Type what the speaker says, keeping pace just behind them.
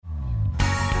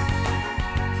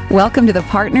Welcome to the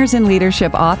Partners in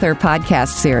Leadership Author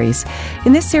Podcast Series.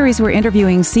 In this series, we're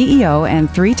interviewing CEO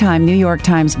and three-time New York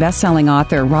Times bestselling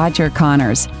author Roger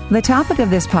Connors. The topic of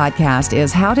this podcast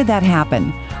is How Did That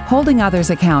Happen? Holding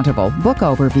Others Accountable, Book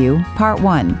Overview, Part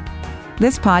 1.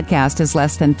 This podcast is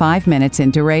less than 5 minutes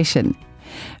in duration.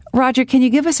 Roger, can you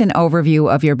give us an overview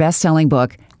of your best-selling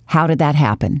book, How Did That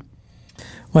Happen?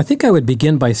 Well, I think I would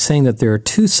begin by saying that there are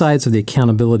two sides of the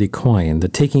accountability coin, the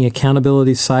taking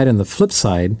accountability side and the flip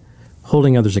side,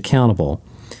 holding others accountable.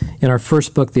 In our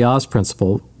first book, The Oz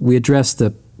Principle, we addressed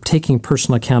the taking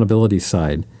personal accountability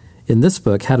side. In this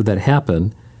book, How Did That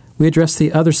Happen?, we address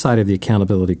the other side of the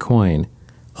accountability coin,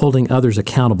 holding others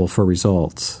accountable for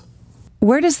results.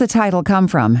 Where does the title come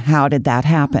from, How Did That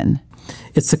Happen?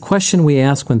 It's the question we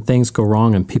ask when things go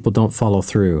wrong and people don't follow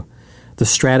through. The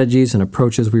strategies and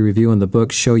approaches we review in the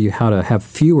book show you how to have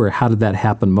fewer how did that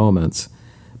happen moments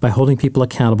by holding people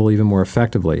accountable even more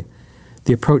effectively.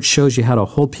 The approach shows you how to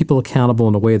hold people accountable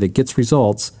in a way that gets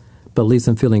results but leaves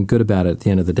them feeling good about it at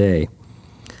the end of the day.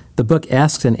 The book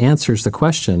asks and answers the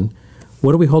question,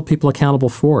 what do we hold people accountable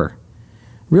for?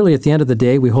 Really, at the end of the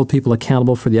day, we hold people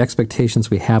accountable for the expectations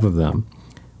we have of them.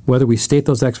 Whether we state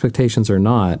those expectations or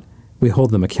not, we hold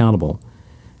them accountable.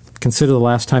 Consider the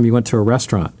last time you went to a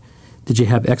restaurant. Did you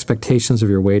have expectations of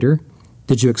your waiter?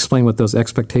 Did you explain what those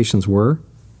expectations were?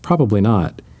 Probably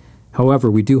not.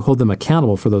 However, we do hold them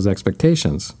accountable for those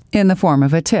expectations. In the form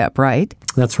of a tip, right?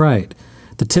 That's right.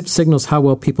 The tip signals how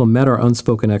well people met our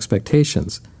unspoken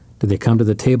expectations. Did they come to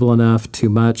the table enough? Too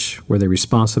much? Were they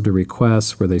responsive to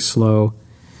requests? Were they slow?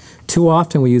 Too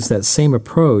often we use that same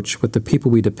approach with the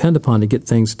people we depend upon to get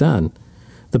things done.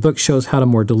 The book shows how to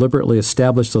more deliberately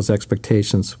establish those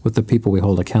expectations with the people we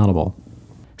hold accountable.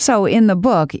 So in the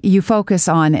book, you focus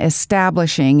on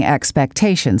establishing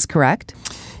expectations, correct?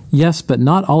 Yes, but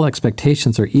not all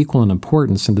expectations are equal in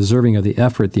importance and deserving of the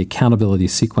effort the accountability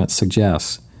sequence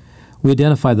suggests. We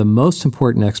identify the most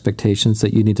important expectations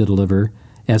that you need to deliver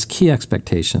as key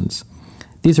expectations.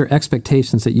 These are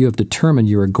expectations that you have determined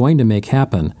you are going to make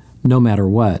happen no matter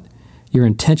what. Your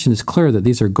intention is clear that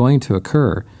these are going to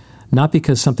occur, not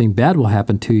because something bad will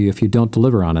happen to you if you don't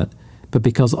deliver on it, but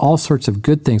because all sorts of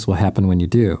good things will happen when you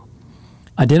do.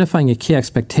 Identifying a key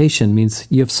expectation means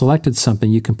you have selected something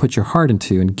you can put your heart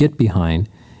into and get behind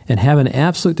and have an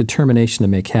absolute determination to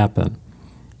make happen.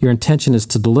 Your intention is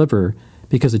to deliver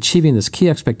because achieving this key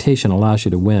expectation allows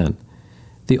you to win.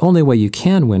 The only way you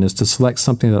can win is to select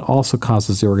something that also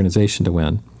causes the organization to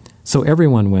win. So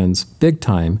everyone wins big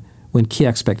time when key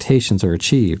expectations are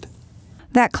achieved.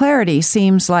 That clarity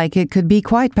seems like it could be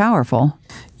quite powerful.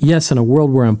 Yes, in a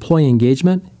world where employee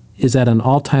engagement is at an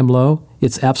all-time low,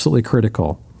 it's absolutely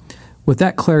critical. With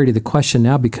that clarity, the question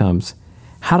now becomes,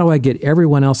 how do I get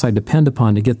everyone else I depend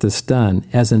upon to get this done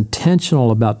as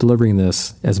intentional about delivering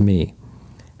this as me?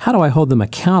 How do I hold them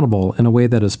accountable in a way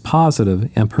that is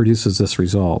positive and produces this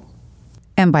result?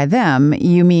 And by them,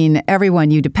 you mean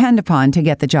everyone you depend upon to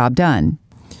get the job done.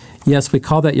 Yes, we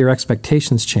call that your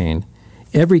expectations chain.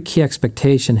 Every key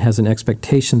expectation has an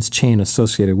expectations chain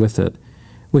associated with it,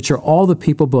 which are all the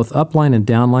people both upline and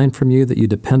downline from you that you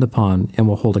depend upon and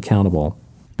will hold accountable.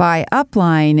 By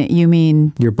upline, you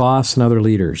mean? Your boss and other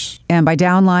leaders. And by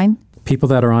downline? People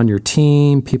that are on your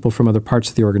team, people from other parts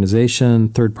of the organization,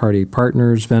 third-party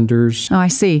partners, vendors. Oh, I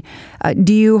see.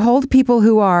 Do you hold people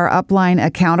who are upline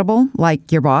accountable,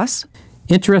 like your boss?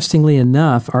 Interestingly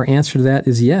enough, our answer to that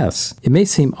is yes. It may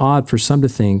seem odd for some to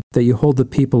think that you hold the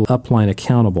people upline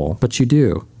accountable, but you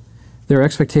do. There are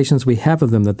expectations we have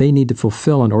of them that they need to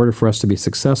fulfill in order for us to be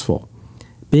successful.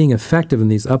 Being effective in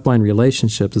these upline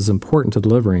relationships is important to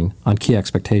delivering on key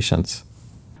expectations.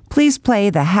 Please play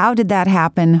the How Did That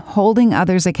Happen? Holding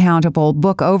Others Accountable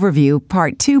Book Overview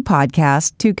Part 2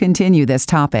 podcast to continue this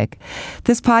topic.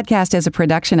 This podcast is a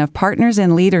production of Partners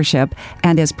in Leadership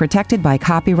and is protected by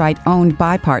copyright owned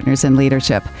by Partners in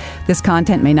Leadership. This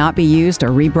content may not be used or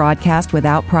rebroadcast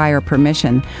without prior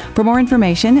permission. For more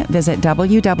information, visit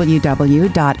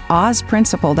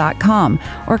www.ozprinciple.com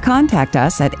or contact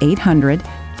us at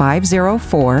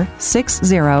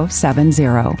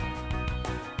 800-504-6070.